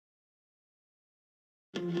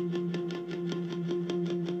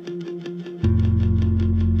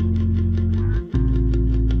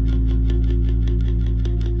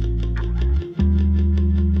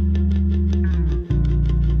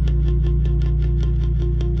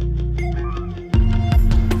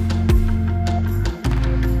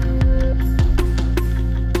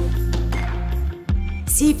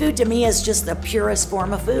Seafood to me is just the purest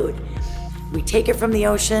form of food. We take it from the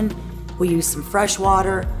ocean, we use some fresh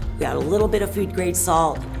water, we add a little bit of food grade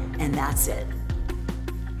salt, and that's it.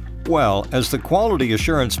 Well, as the quality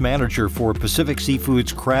assurance manager for Pacific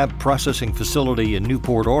Seafood's crab processing facility in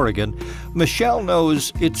Newport, Oregon, Michelle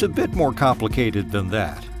knows it's a bit more complicated than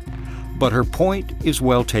that. But her point is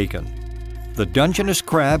well taken. The Dungeness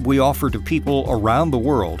crab we offer to people around the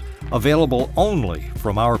world, available only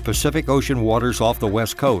from our Pacific Ocean waters off the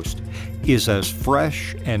West Coast, is as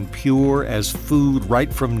fresh and pure as food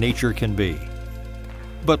right from nature can be.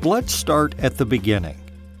 But let's start at the beginning.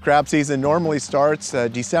 Crab season normally starts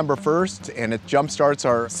December 1st, and it jumpstarts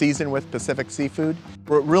our season with Pacific Seafood.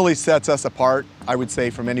 What really sets us apart, I would say,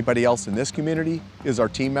 from anybody else in this community is our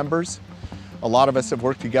team members. A lot of us have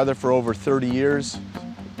worked together for over 30 years.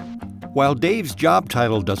 While Dave's job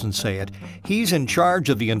title doesn't say it, he's in charge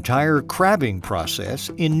of the entire crabbing process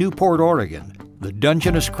in Newport, Oregon, the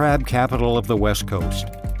Dungeness crab capital of the West Coast.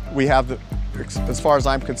 We have, as far as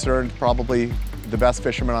I'm concerned, probably the best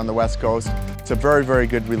fishermen on the West Coast. It's a very, very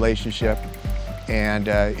good relationship, and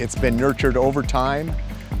it's been nurtured over time.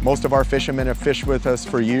 Most of our fishermen have fished with us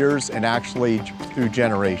for years and actually through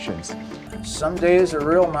generations. Some days are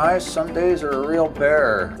real nice, some days are a real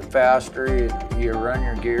bear. The faster you run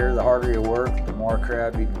your gear, the harder you work, the more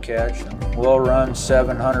crab you can catch. We'll run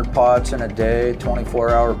 700 pots in a day,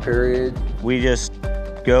 24-hour period. We just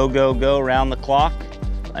go around the clock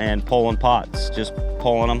and pulling pots, just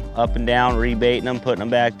pulling them up and down, rebaiting them, putting them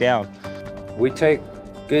back down. We take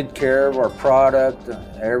good care of our product.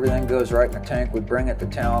 Everything goes right in the tank. We bring it to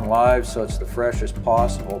town live, so it's the freshest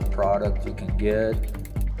possible product you can get.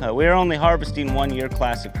 We're only harvesting 1 year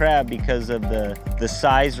classic crab because of the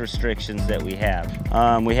size restrictions that we have.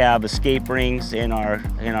 We have escape rings in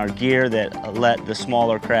our gear that let the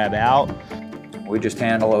smaller crab out. We just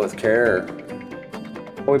handle it with care.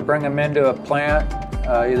 We bring them into a plant,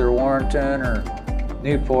 either Warrenton or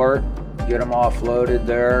Newport, get them offloaded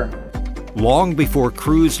there. Long before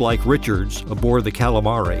crews like Richard's aboard the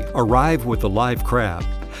Calamari arrive with the live crab,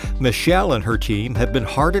 Michelle and her team have been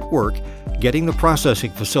hard at work getting the processing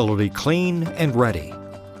facility clean and ready.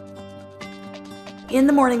 In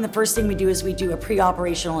the morning, the first thing we do is we do a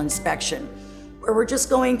pre-operational inspection, where we're just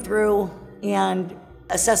going through and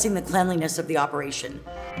assessing the cleanliness of the operation.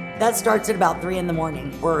 That starts at about 3 in the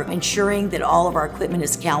morning. We're ensuring that all of our equipment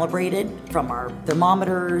is calibrated, from our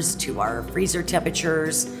thermometers to our freezer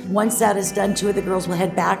temperatures. Once that is done, 2 of the girls will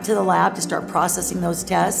head back to the lab to start processing those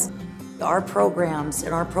tests. Our programs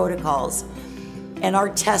and our protocols and our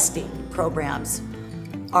testing programs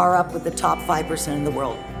are up with the top 5% in the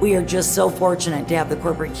world. We are just so fortunate to have the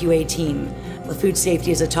corporate QA team. The food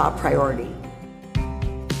safety is a top priority.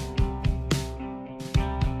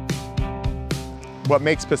 What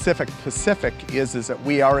makes Pacific is that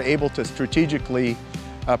we are able to strategically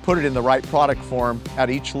put it in the right product form at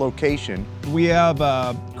each location. We have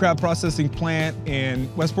a crab processing plant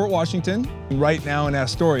in Westport, Washington, right now in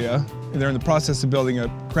Astoria. They're in the process of building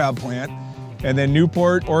a crab plant. And then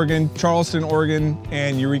Newport, Oregon, Charleston, Oregon,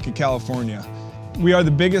 and Eureka, California. We are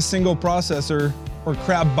the biggest single processor or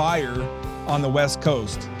crab buyer on the West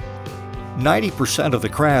Coast. 90% of the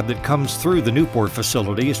crab that comes through the Newport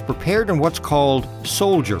facility is prepared in what's called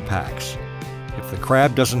soldier packs. If the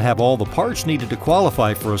crab doesn't have all the parts needed to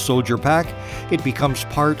qualify for a soldier pack, it becomes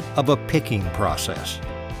part of a picking process.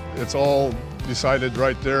 It's all decided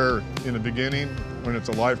right there in the beginning when it's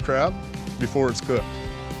a live crab before it's cooked.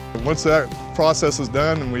 Once that process is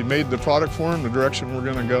done and we made the product for them, the direction we're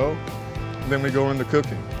going to go, then we go into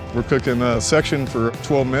cooking. We're cooking a section for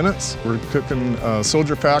 12 minutes, we're cooking a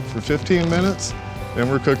soldier pack for 15 minutes,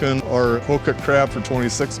 and we're cooking our whole-cooked crab for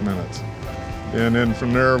 26 minutes. And then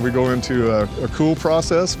from there we go into a cool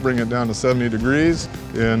process, bring it down to 70 degrees,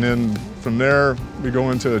 and then from there we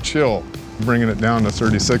go into a chill, bringing it down to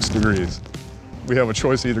 36 degrees. We have a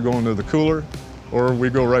choice either go into the cooler or we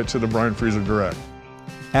go right to the brine freezer direct.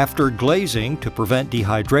 After glazing to prevent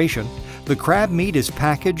dehydration, the crab meat is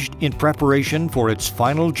packaged in preparation for its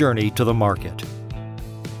final journey to the market.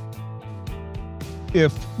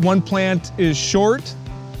 If one plant is short,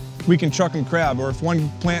 we can truck them crab, or if one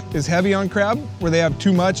plant is heavy on crab, where they have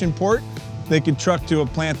too much in port, they can truck to a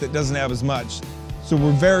plant that doesn't have as much. So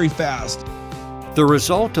we're very fast. The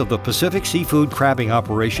result of the Pacific Seafood Crabbing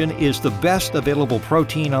operation is the best available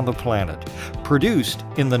protein on the planet, produced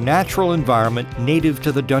in the natural environment native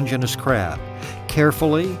to the Dungeness crab,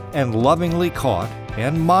 carefully and lovingly caught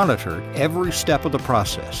and monitored every step of the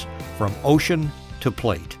process, from ocean to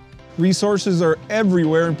plate. Resources are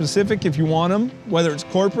everywhere in Pacific if you want them, whether it's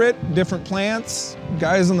corporate, different plants,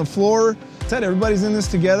 guys on the floor. Said everybody's in this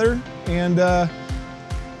together, and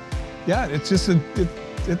yeah, it's just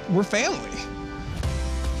we're family.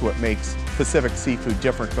 What makes Pacific Seafood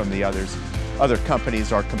different from the other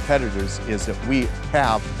companies, our competitors, is that we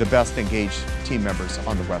have the best engaged team members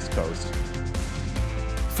on the West Coast.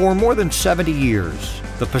 For more than 70 years,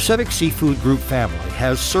 the Pacific Seafood Group family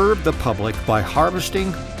has served the public by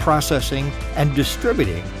harvesting, processing, and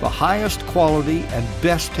distributing the highest quality and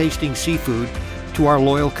best tasting seafood to our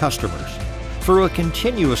loyal customers through a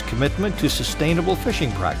continuous commitment to sustainable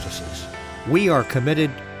fishing practices. We are committed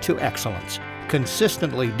to excellence,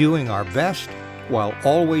 consistently doing our best while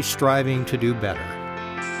always striving to do better.